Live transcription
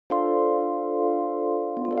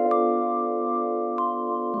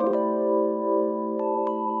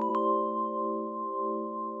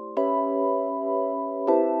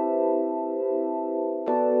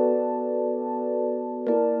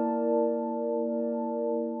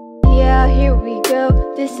we go,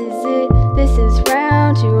 this is it, this is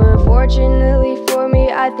round two. Unfortunately for me,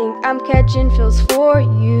 I think I'm catching feels for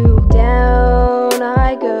you. Down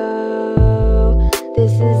I go,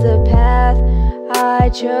 this is the path I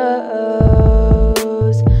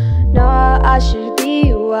chose. Nah, I should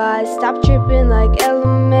be wise, stop tripping like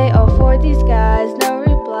LMA. All for these guys, no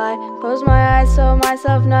reply. Close my eyes, told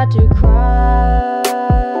myself not to cry,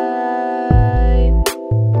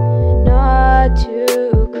 not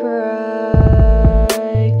to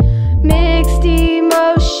cry. Mixed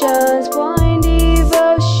emotions, blind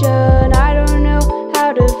devotion. I don't know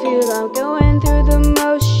how to feel, I'm going through the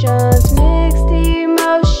motions. Mixed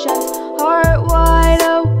emotions, heart wide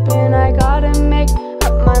open. I gotta make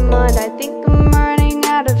up my mind, I think I'm running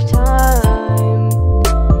out of time.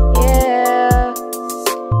 Yeah,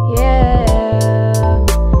 yeah,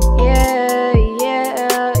 yeah,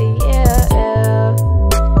 yeah, yeah,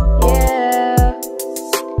 yeah,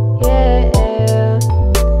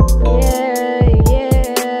 yeah,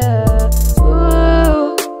 yeah.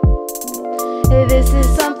 Ooh, this is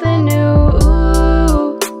something new.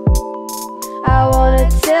 Ooh, I wanna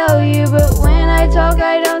tell you, but when I talk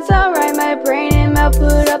I don't sound right. My brain and mouth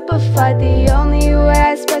put up a fight. The only way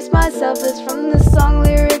I express myself is from the song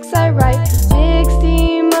lyrics I write. Mixed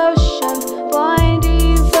emotions, blind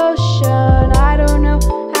devotion. I don't know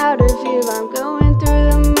how to feel, I'm going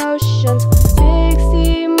through the motions. Mixed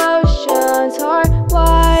emotions, heart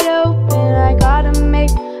wide open. I gotta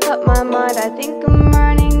make up my mind, I think I'm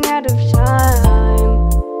running out of time.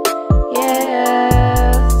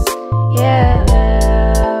 Yeah, yeah,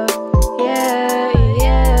 yeah, yeah,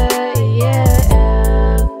 yeah, yeah,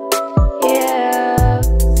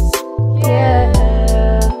 yeah,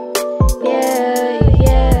 yeah,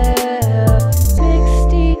 yeah.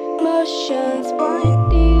 Mixed emotions,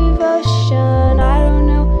 blind devotion. I don't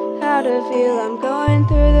know how to feel, I'm going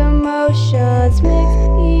through the motions.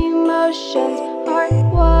 Mixed emotions,